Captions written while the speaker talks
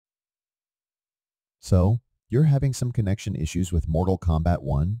So, you're having some connection issues with Mortal Kombat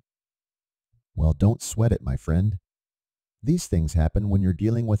 1? Well, don't sweat it, my friend. These things happen when you're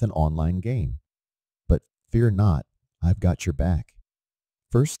dealing with an online game. But fear not, I've got your back.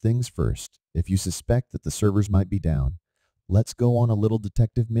 First things first, if you suspect that the servers might be down, let's go on a little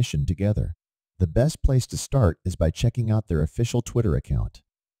detective mission together. The best place to start is by checking out their official Twitter account.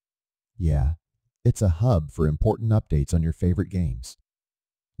 Yeah, it's a hub for important updates on your favorite games.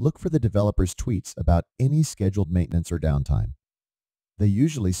 Look for the developers' tweets about any scheduled maintenance or downtime. They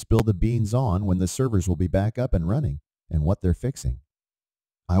usually spill the beans on when the servers will be back up and running and what they're fixing.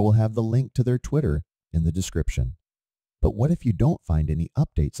 I will have the link to their Twitter in the description. But what if you don't find any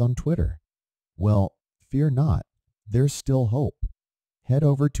updates on Twitter? Well, fear not, there's still hope. Head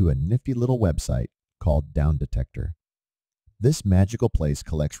over to a nifty little website called Down Detector. This magical place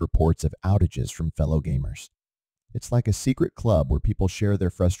collects reports of outages from fellow gamers. It's like a secret club where people share their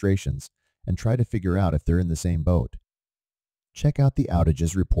frustrations and try to figure out if they're in the same boat. Check out the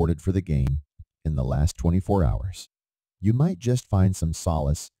outages reported for the game in the last 24 hours. You might just find some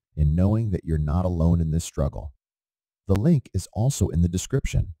solace in knowing that you're not alone in this struggle. The link is also in the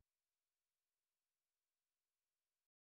description.